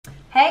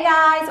Hey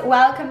guys,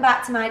 welcome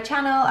back to my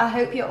channel. I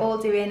hope you're all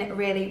doing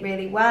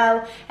really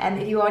well.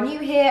 If you are new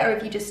here or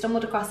if you just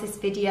stumbled across this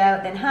video,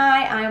 then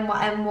hi, I'm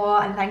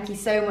What and thank you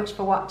so much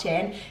for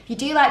watching. If you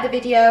do like the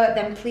video,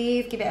 then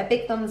please give it a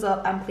big thumbs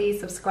up and please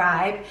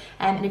subscribe.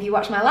 And if you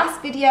watched my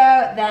last video,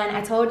 then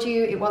I told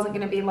you it wasn't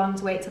going to be long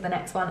to wait till the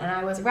next one, and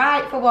I was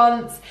right for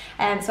once.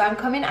 So I'm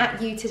coming at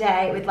you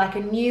today with like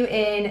a new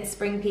in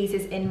spring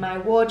pieces in my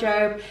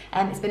wardrobe.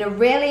 It's been a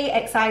really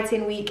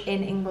exciting week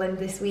in England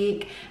this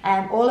week.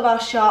 All of our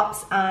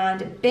shops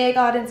and beer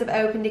gardens have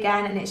opened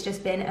again, and it's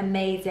just been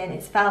amazing.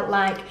 It's felt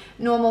like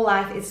normal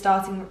life is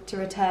starting to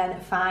return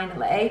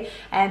finally.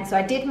 So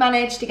I did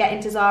manage to get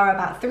into Zara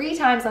about 3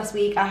 times last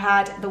week. I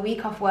had the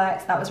week off work,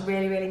 so that was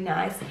really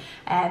nice.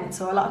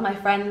 Saw a lot of my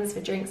friends for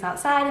drinks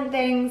outside and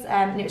things,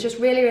 and it was just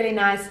really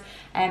nice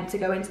to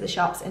go into the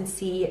shops and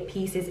see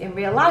pieces in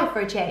real life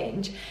for a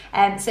change.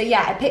 So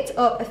yeah, I picked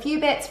up a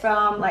few bits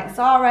from like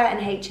Zara and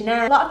H&M.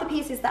 A lot of the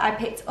pieces that I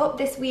picked up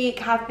this week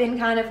have been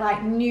kind of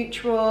like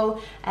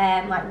neutral,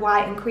 like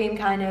white and cream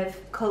kind of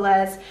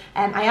colours.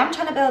 I am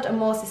trying to build a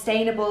more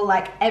sustainable,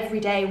 like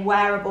everyday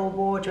wearable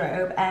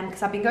wardrobe,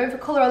 because I've been going for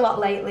colour a lot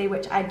lately,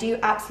 which I do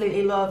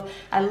absolutely love.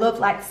 I love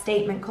like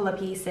statement colour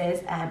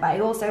pieces, but I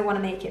also want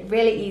to make it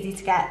really easy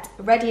to get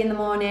ready in the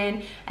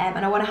morning,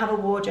 and I want to have a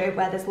wardrobe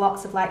where there's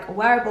lots of like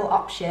wearable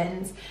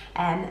options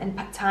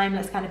and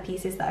timeless kind of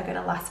pieces that are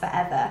going to last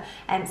forever.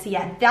 So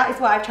yeah, that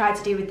is what I've tried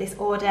to do with this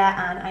order,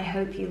 and I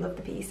hope you love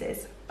the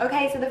pieces.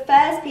 Okay, so the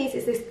first piece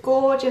is this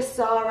gorgeous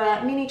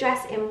Zara mini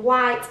dress in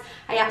white.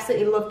 I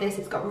absolutely love this.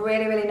 It's got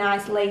really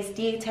nice lace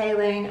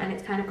detailing, and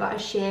it's kind of got a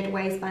sheared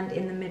waistband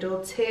in the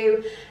middle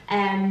too.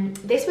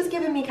 This was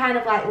giving me kind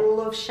of like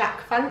Love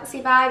Shack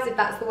fancy vibes, if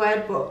that's the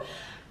word, but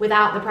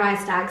without the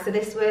price tag. So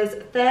this was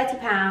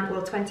 £30,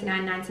 well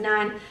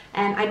 £29.99.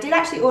 I did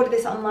actually order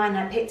this online, and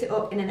I picked it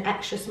up in an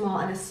extra small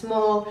and a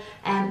small,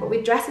 but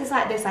with dresses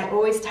like this I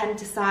always tend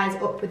to size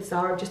up with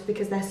Zara just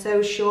because they're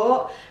so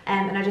short,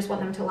 and I just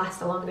want them to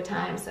last a longer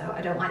time, so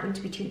I don't like them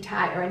to be too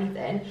tight or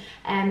anything.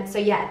 So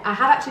yeah, I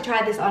have actually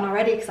tried this on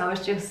already because I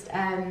was just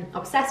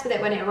obsessed with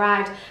it when it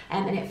arrived,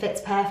 and it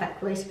fits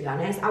perfectly, to be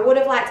honest. I would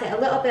have liked it a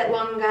little bit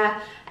longer,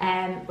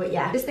 but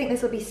yeah, I just think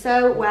this will be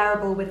so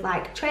wearable with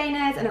like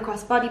trainers and a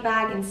crossbody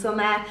bag in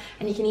summer,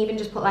 and you can even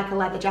just put like a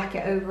leather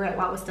jacket over it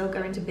while we're still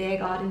going to beer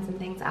gardens and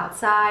things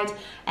outside,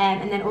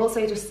 and then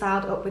also just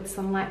styled up with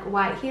some like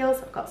white heels.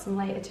 I've got some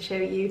later to show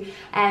you.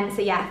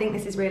 So yeah, I think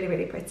this is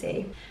really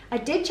pretty. I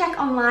did check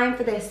online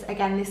for this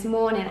again this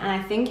morning, and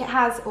I think it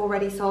has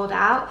already sold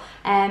out,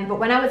 but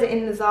when I was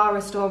in the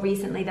Zara store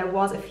recently there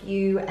was a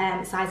few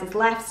sizes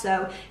left,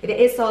 so if it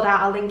is sold out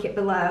I'll link it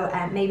below,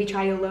 and maybe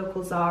try your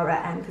local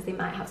Zara because they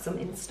might have some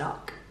in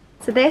stock.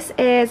 So this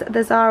is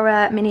the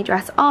Zara mini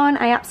dress on.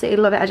 I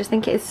absolutely love it. I just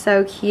think it is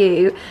so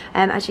cute.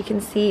 As you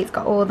can see, it's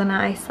got all the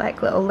nice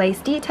like little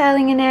lace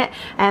detailing in it,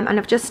 and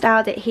I've just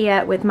styled it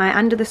here with my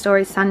Under the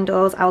Stories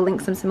sandals. I'll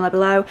link some similar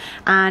below,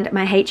 and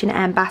my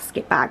H&M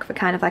basket bag for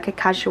kind of like a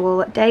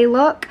casual day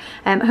look.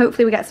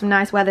 Hopefully we get some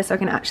nice weather so I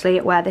can actually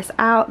wear this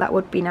out. That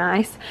would be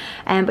nice.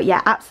 But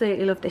yeah,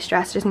 absolutely love this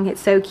dress. Just think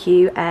it's so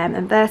cute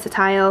and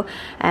versatile.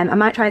 I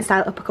might try and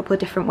style it up a couple of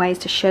different ways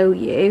to show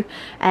you,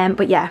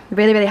 but yeah,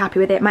 really happy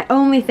with it. My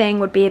only thing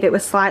would be if it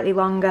was slightly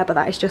longer, but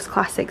that is just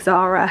classic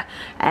Zara.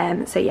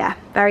 So yeah,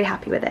 very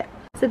happy with it.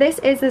 So this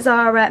is the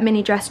Zara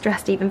mini dress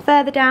dressed even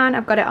further down.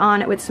 I've got it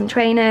on with some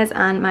trainers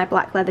and my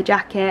black leather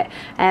jacket.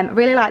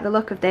 Really like the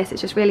look of this. It's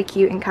just really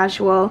cute and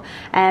casual,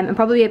 and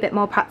probably a bit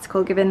more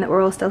practical given that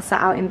we're all still sat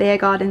out in beer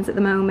gardens at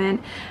the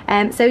moment.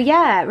 So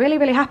yeah,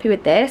 really happy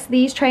with this.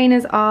 These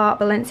trainers are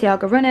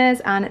Balenciaga runners,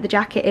 and the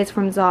jacket is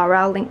from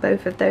Zara. I'll link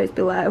both of those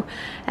below.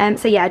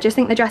 So yeah, I just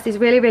think the dress is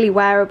really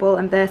wearable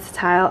and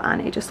versatile,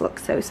 and it just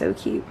looks so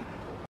cute.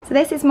 So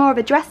this is more of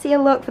a dressier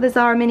look for the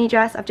Zara mini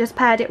dress. I've just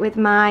paired it with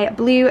my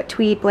blue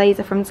tweed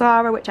blazer from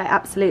Zara, which I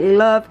absolutely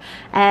love,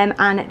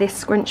 and this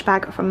scrunch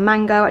bag from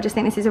Mango. I just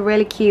think this is a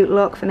really cute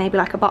look for maybe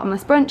like a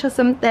bottomless brunch or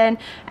something,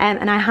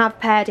 and I have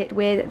paired it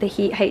with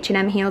the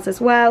H&M heels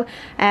as well.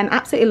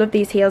 Absolutely love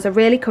these heels. Are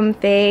really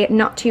comfy,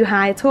 not too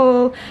high at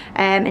all,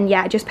 and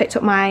yeah, I just picked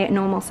up my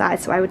normal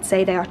size, so I would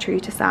say they are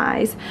true to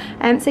size.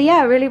 So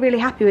yeah, really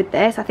happy with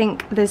this. I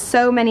think there's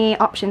so many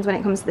options when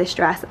it comes to this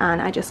dress, and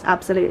I just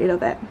absolutely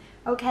love it.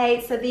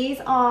 Okay, so these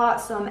are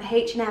some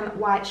H&M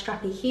white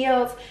strappy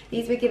heels.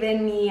 These were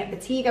giving me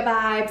Bottega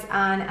vibes,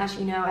 and as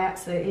you know, I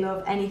absolutely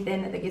love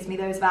anything that gives me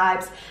those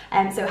vibes.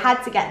 So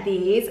had to get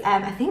these.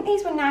 I think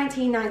these were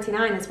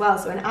 £19.99 as well,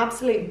 so an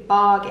absolute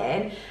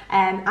bargain.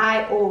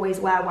 I always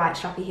wear white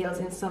strappy heels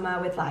in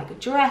summer with like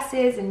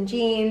dresses and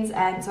jeans,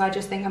 so I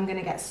just think I'm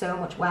gonna get so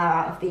much wear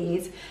out of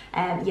these.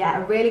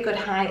 Yeah, a really good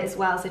height as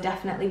well, so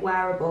definitely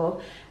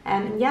wearable.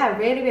 And yeah,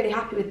 really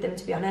happy with them,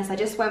 to be honest. I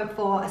just went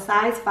for a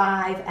size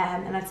 5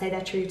 and I'd say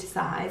they're true to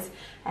size.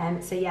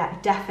 So yeah,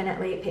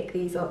 definitely pick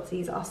these up.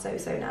 These are so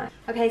nice.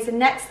 Okay, so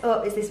next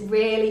up is this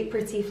really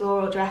pretty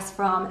floral dress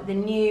from the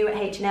new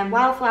H&M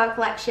Wildflower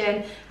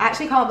collection. I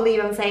actually can't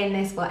believe I'm saying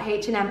this, but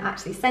H&M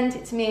actually sent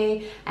it to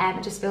me. I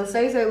just feel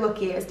so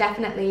lucky. It was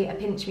definitely a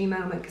pinch me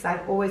moment because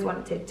I've always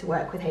wanted to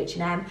work with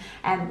H&M.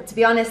 But to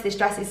be honest, this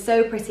dress is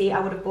so pretty, I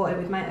would have bought it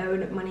with my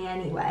own money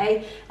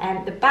anyway.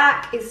 The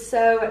back is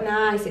so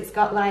nice. It's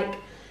got like,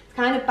 it's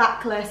kind of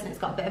backless and it's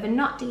got a bit of a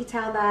knot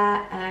detail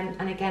there,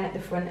 and again at the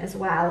front as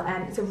well.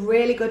 It's a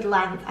really good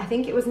length. I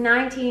think it was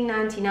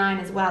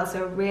 $19.99 as well,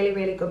 so a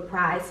really good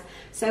price.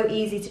 So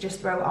easy to just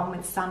throw on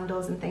with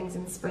sandals and things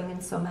in spring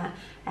and summer.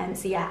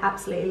 So yeah,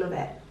 absolutely love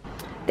it.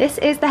 This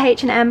is the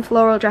H&M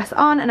floral dress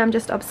on, and I'm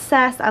just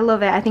obsessed. I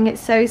love it. I think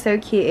it's so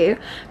cute.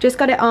 Just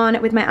got it on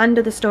with my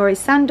Under the Stories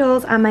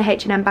sandals and my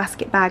H&M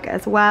basket bag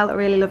as well. I'm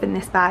really loving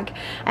this bag.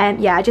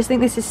 Yeah, I just think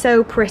this is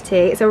so pretty.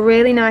 It's a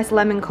really nice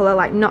lemon colour,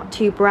 like not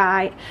too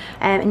bright.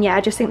 And yeah,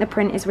 I just think the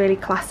print is really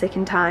classic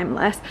and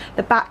timeless.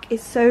 The back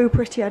is so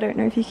pretty. I don't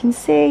know if you can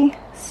see.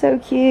 So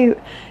cute.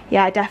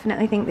 Yeah, I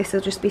definitely think this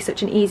will just be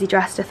such an easy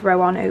dress to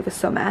throw on over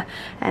summer.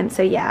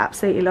 So yeah,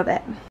 absolutely love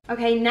it.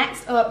 Okay,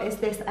 next up is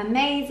this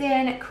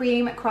amazing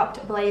cream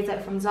cropped blazer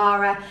from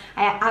Zara.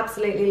 I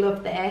absolutely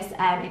love this.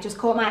 It just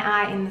caught my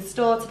eye in the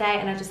store today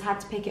and I just had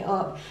to pick it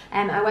up.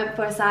 I went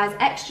for a size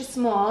extra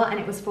small and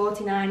it was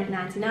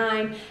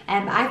 $49.99.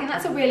 But I think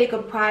that's a really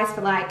good price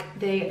for like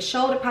the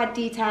shoulder pad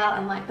detail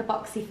and like the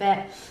boxy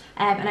fit.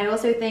 And I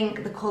also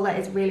think the colour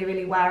is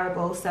really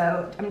wearable,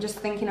 so I'm just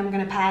thinking I'm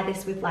going to pair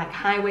this with like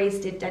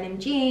high-waisted denim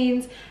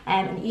jeans,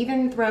 and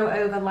even throw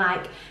over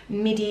like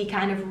midi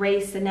kind of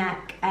racer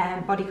neck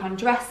bodycon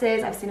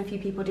dresses. I've seen a few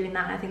people doing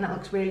that and I think that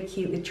looks really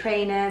cute with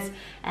trainers,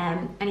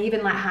 and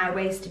even like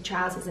high-waisted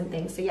trousers and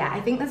things. So yeah,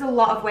 I think there's a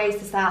lot of ways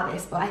to style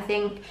this, but I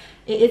think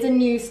it is a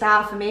new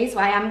style for me, so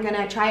I am going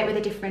to try it with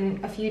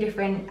a few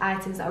different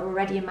items that are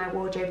already in my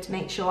wardrobe to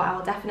make sure I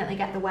will definitely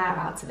get the wear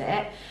out of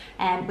it.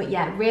 But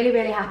yeah,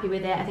 really happy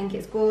with it. I think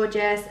it's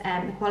gorgeous,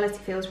 the quality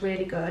feels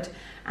really good,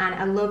 and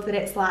I love that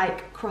it's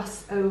like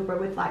crossover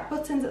with like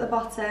buttons at the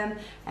bottom.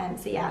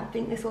 So yeah, I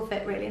think this will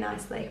fit really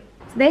nicely.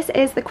 So this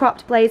is the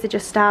cropped blazer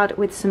just styled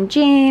with some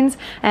jeans.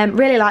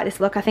 Really like this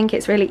look. I think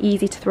it's really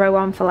easy to throw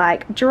on for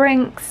like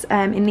drinks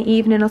in the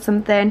evening or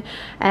something.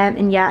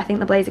 And yeah, I think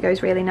the blazer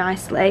goes really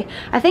nicely.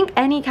 I think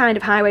any kind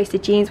of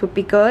high-waisted jeans would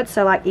be good,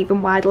 so like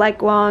even wide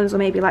leg ones or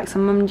maybe like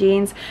some mum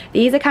jeans.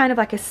 These are kind of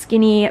like a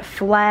skinny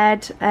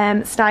flared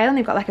style, and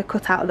they've got like a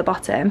cutout at the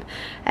bottom.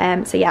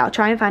 So yeah, I'll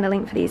try and find a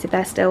link for these if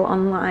they're still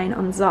online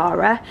on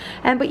Zara.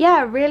 But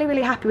yeah,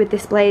 really happy with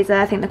this blazer.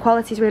 I think the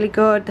quality is really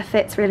good, the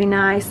fit's really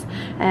nice,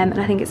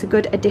 and I think it's a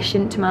good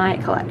addition to my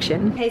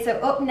collection. Okay, so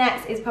up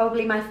next is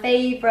probably my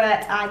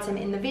favourite item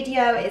in the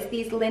video. It's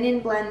these linen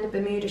blend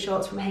Bermuda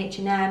shorts from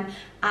H&M.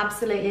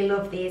 Absolutely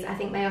love these. I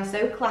think they are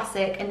so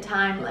classic and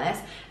timeless,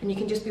 and you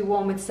can just be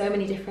worn with so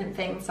many different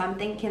things. So I'm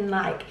thinking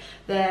like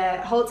the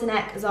halter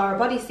neck Zara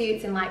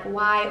bodysuits in like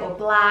white or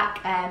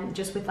black,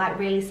 just with like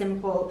really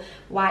simple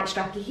white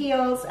strappy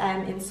heels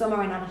in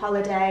summer and on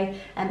holiday,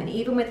 and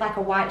even with like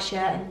a white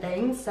shirt and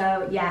things.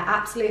 So yeah,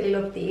 absolutely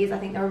love these. I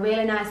think they're a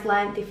really nice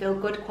length. They feel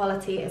good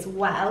quality as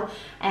well.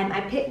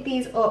 I picked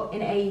these up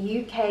in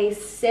a UK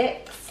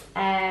 6.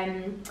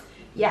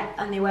 Yeah,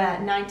 and they were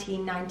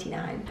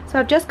 $19.99. So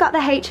I've just got the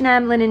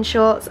H&M linen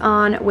shorts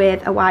on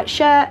with a white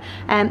shirt.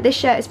 This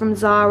shirt is from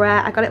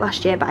Zara. I got it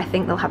last year, but I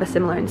think they'll have a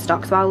similar in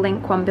stock, so I'll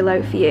link one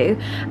below for you.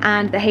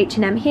 And the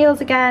H&M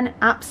heels again.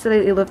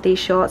 Absolutely love these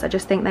shorts. I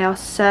just think they are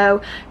so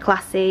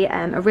classy.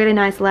 A really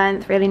nice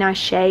length, really nice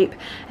shape.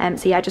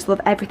 So yeah, I just love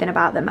everything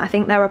about them. I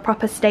think they're a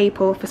proper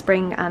staple for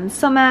spring and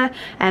summer.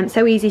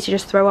 So easy to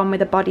just throw on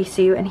with a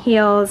bodysuit and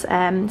heels,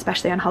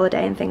 especially on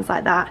holiday and things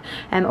like that.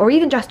 Or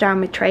even just around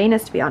with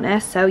trainers, to be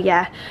honest. So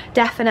yeah,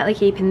 definitely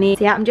keeping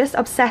these. Yeah, I'm just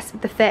obsessed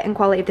with the fit and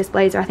quality of this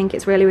blazer. I think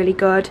it's really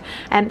good.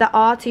 There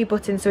are 2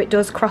 buttons, so it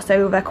does cross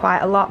over quite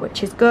a lot,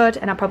 which is good,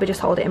 and I'll probably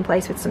just hold it in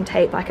place with some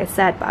tape like I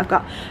said, but I've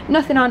got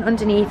nothing on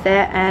underneath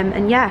it.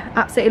 And yeah,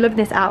 absolutely loving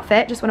this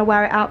outfit. Just want to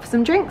wear it out for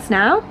some drinks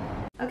now.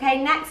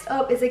 Okay, next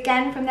up is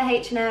again from the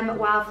H&M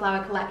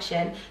Wildflower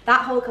collection.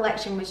 That whole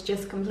collection was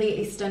just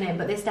completely stunning,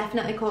 but this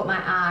definitely caught my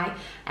eye.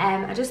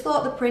 I just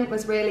thought the print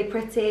was really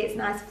pretty. It's a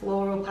nice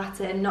floral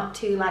pattern, not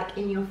too like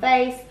in your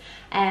face.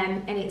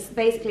 And it's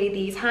basically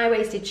these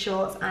high-waisted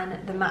shorts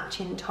and the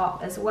matching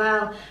top as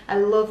well. I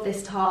love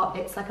this top.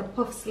 It's like a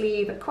puff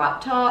sleeve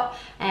crop top.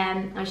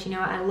 As you know,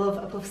 I love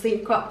a puff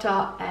sleeve crop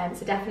top,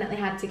 so definitely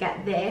had to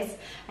get this.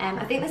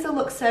 I think this will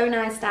look so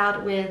nice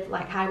styled with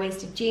like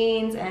high-waisted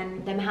jeans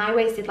and them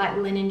high-waisted like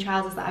linen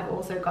trousers that I've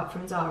also got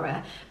from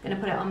Zara. I'm gonna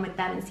put it on with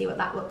them and see what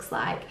that looks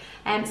like.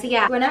 So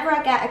yeah, whenever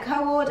I get a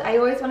co-ord, I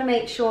always want to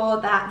make sure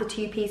that the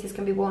 2 pieces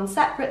can be worn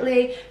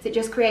separately, so it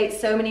just creates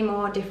so many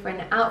more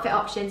different outfit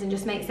options and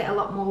just makes it a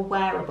lot more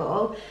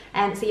wearable.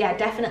 So yeah,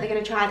 definitely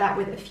going to try that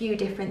with a few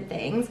different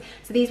things.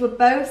 So these were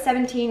both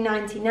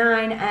 $17.99,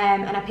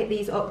 and I picked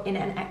these up in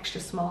an extra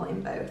small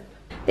in both.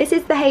 This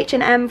is the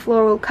H&M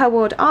Floral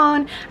Cord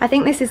On. I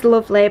think this is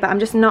lovely, but I'm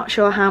just not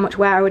sure how much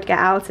wear I would get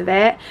out of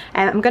it.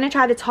 I'm going to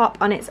try the top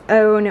on its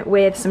own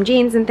with some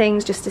jeans and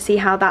things just to see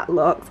how that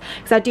looks,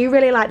 because I do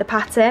really like the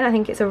pattern. I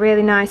think it's a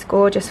really nice,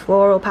 gorgeous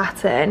floral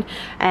pattern.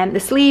 The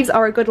sleeves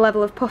are a good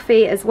level of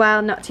puffy as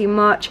well, not too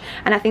much,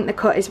 and I think the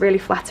cut is really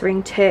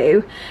flattering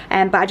too.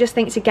 But I just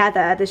think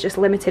together there's just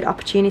limited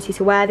opportunity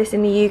to wear this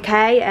in the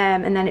UK,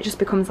 and then it just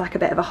becomes like a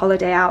bit of a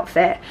holiday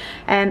outfit.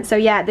 So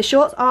yeah, the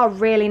shorts are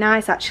really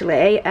nice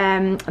actually.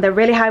 They're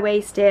really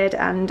high-waisted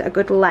and a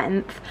good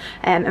length,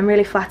 and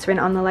really flattering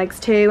on the legs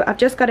too. I've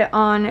just got it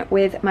on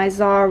with my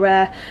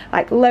Zara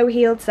like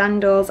low-heeled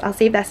sandals. I'll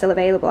see if they're still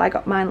available. I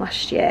got mine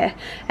last year.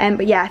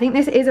 But yeah, I think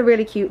this is a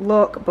really cute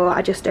look, but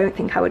I just don't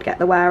think I would get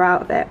the wear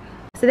out of it.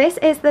 So this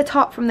is the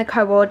top from the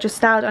cord, just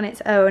styled on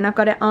its own. I've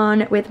got it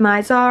on with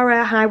my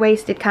Zara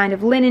high-waisted kind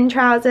of linen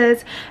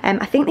trousers.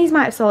 I think these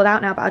might have sold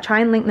out now, but I'll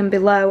try and link them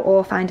below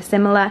or find a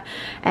similar.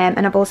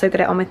 And I've also got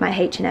it on with my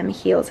H&M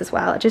heels as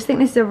well. I just think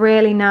this is a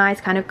really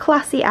nice kind of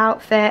classy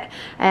outfit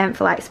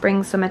for like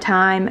spring,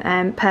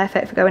 summertime.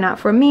 Perfect for going out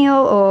for a meal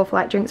or for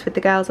like drinks with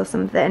the girls or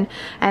something.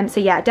 So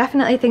yeah, I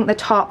definitely think the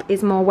top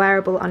is more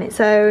wearable on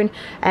its own,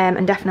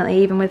 and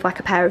definitely even with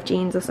like a pair of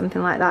jeans or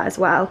something like that as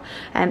well.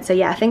 So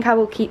yeah, I think I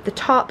will keep the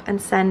top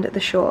and send the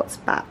shorts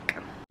back.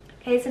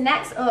 Okay, so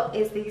next up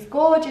is these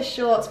gorgeous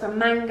shorts from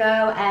Mango.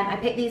 I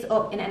picked these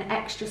up in an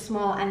extra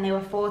small and they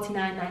were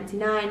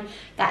 $49.99.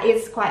 That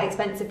is quite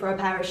expensive for a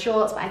pair of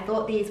shorts, but I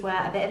thought these were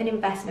a bit of an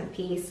investment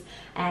piece.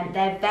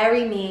 They're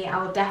very me.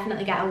 I will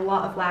definitely get a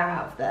lot of wear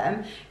out of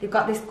them. They've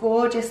got this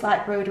gorgeous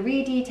like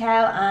broderie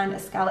detail and a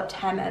scalloped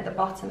hem at the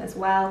bottom as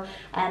well.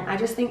 I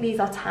just think these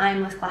are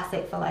timeless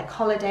classic for like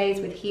holidays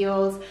with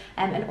heels,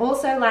 and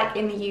also like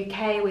in the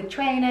UK with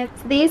trainers.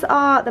 So these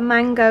are the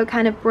Mango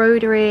kind of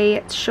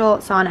broderie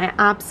shorts on. I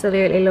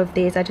absolutely love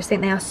these. I just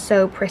think they are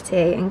so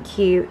pretty and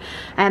cute.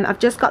 I've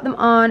just got them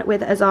on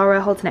with a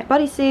Zara halter neck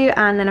bodysuit,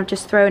 and then I've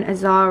just thrown a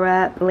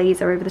Zara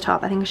blazer over the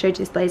top. I think I showed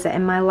you this blazer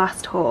in my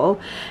last haul.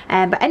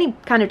 But any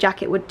kind of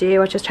jacket would do. I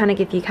was just trying to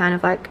give you kind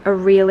of like a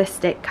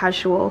realistic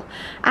casual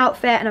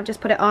outfit, and I've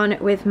just put it on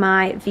with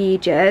my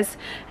Vejas.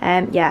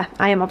 Yeah,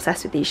 I am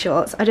obsessed with these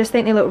shorts. I just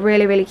think they look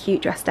really, really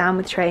cute dressed down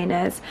with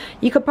trainers.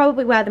 You could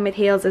probably wear them with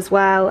heels as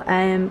well,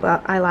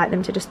 but I like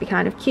them to just be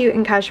kind of cute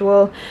and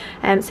casual.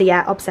 So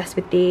yeah, obsessed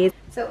with these.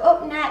 So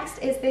up next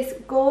is this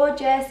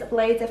gorgeous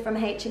blazer from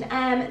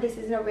H&M. This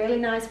is in a really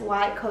nice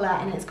white colour,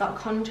 and it's got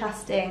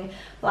contrasting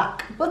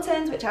black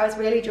buttons, which I was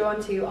really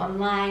drawn to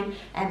online.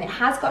 It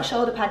has got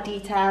shoulder pad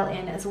detail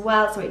in as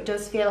well, so it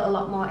does feel a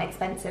lot more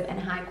expensive and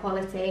high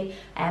quality.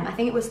 I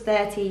think it was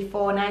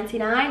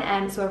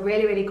 $34.99, so a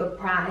really, really good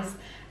price.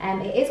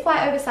 It is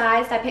quite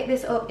oversized. I picked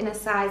this up in a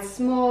size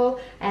small,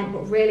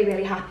 but really,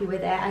 really happy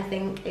with it. I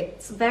think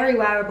it's very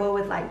wearable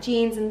with like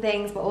jeans and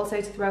things, but also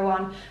to throw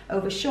on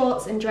over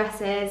shorts and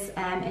dresses.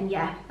 And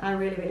yeah, I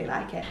really, really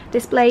like it.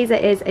 This blazer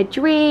is a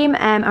dream.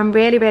 I'm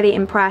really, really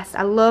impressed.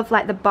 I love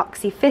like the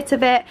boxy fit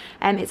of it.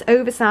 It's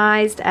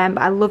oversized, but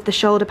I love the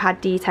shoulder pad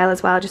detail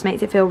as well. It just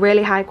makes it feel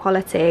really high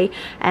quality.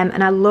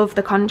 And I love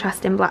the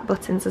contrasting black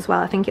buttons as well.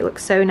 I think it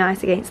looks so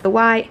nice against the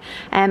white.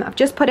 I've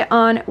just put it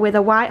on with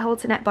a white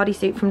halter neck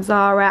bodysuit from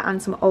Zara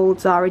and some old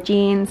Zara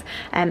jeans,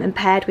 and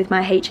paired with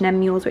my H&M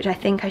mules, which I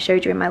think I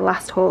showed you in my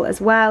last haul as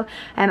well.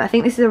 I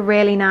think this is a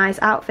really nice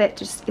outfit.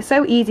 Just it's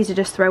so easy to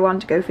just throw on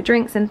to go for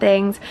drinks and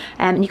things,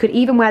 and you could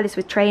even wear this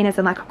with trainers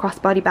and like a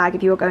crossbody bag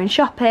if you were going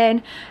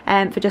shopping,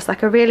 for just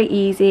like a really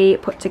easy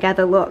put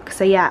together look.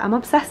 So yeah, I'm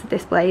obsessed with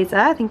this blazer.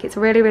 I think it's a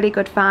really, really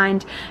good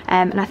find,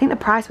 and I think the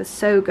price was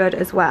so good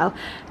as well.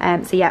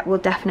 So yeah, we'll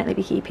definitely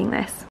be keeping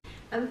this.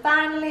 And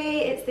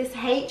finally, it's this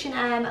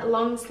H&M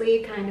long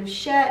sleeve kind of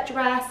shirt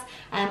dress.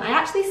 I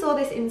actually saw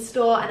this in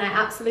store and I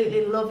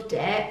absolutely loved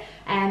it.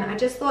 I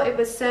just thought it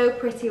was so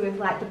pretty with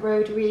like the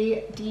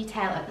broderie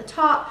detail at the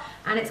top,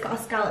 and it's got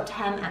a scalloped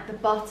hem at the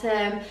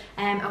bottom.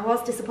 I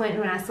was disappointed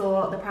when I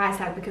saw the price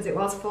tag because it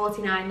was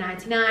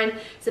 $49.99.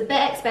 It's a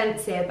bit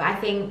expensive, but I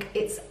think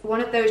it's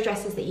one of those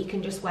dresses that you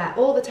can just wear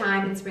all the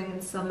time in spring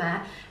and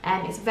summer.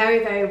 It's very,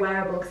 very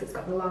wearable because it's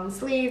got the long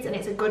sleeves and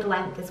it's a good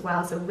length as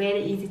well, so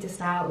really easy to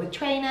style with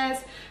trainers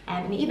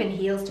and even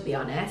heels, to be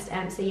honest.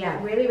 So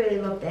yeah, really, really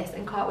love this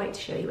and can't wait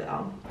to show you it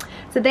on.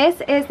 So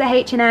this is the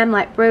H&M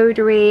like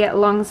broderie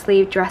long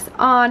sleeve dress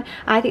on.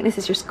 I think this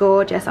is just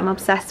gorgeous. I'm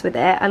obsessed with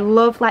it. I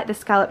love like the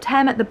scalloped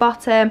hem at the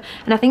bottom,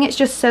 and I think it's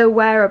just so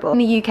wearable. In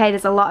the UK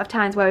there's a lot of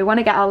times where we want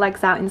to get our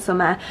legs out in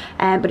summer,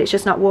 but it's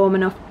just not warm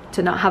enough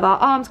to not have our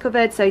arms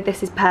covered, so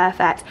this is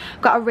perfect.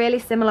 I've got a really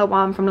similar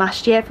one from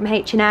last year from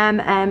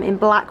H&M in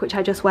black, which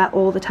I just wear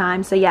all the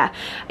time. So yeah,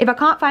 if I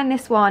can't find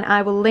this one,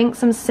 I will link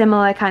some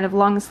similar kind of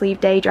long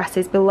sleeve day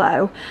dresses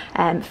below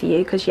for you,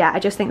 because yeah, I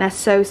just think they're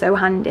so, so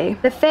handy.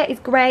 The fit is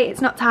great. It's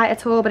not tight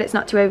at all, but it's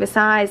not too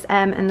oversized,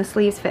 and the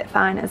sleeves fit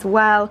fine as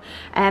well.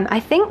 I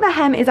think the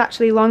hem is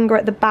actually longer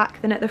at the back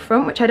than at the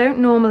front, which I don't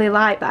normally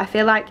like, but I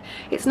feel like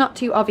it's not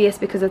too obvious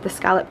because of the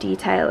scallop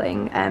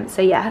detailing.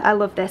 So yeah, I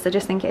love this. I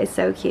just think it is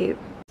so cute.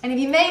 And if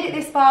you made it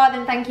this far,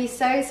 then thank you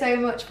so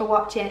much for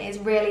watching. It's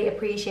really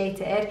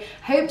appreciated.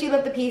 Hope you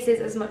love the pieces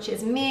as much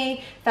as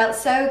me. Felt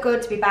so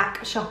good to be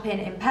back shopping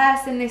in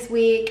person this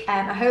week.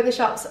 I hope the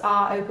shops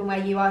are open where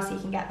you are so you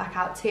can get back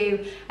out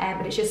too.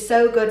 But it's just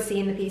so good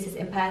seeing the pieces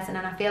in person,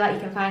 and I feel like you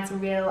can find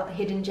some real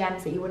hidden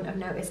gems that you wouldn't have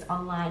noticed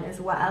online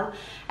as well.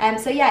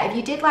 So yeah, if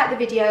you did like the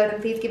video, then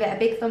please give it a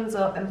big thumbs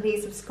up and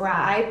please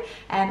subscribe.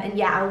 And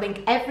yeah, I'll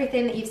link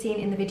everything that you've seen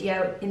in the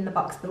video in the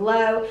box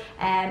below.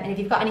 And if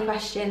you've got any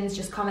questions,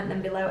 just comment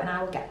them below and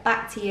I will get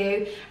back to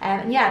you.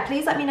 And yeah,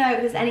 please let me know if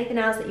there's anything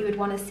else that you would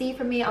want to see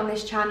from me on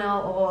this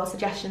channel or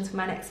suggestions for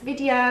my next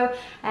video.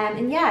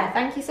 And yeah,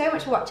 thank you so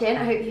much for watching.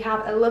 I hope you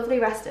have a lovely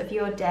rest of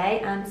your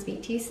day and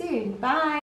speak to you soon. Bye.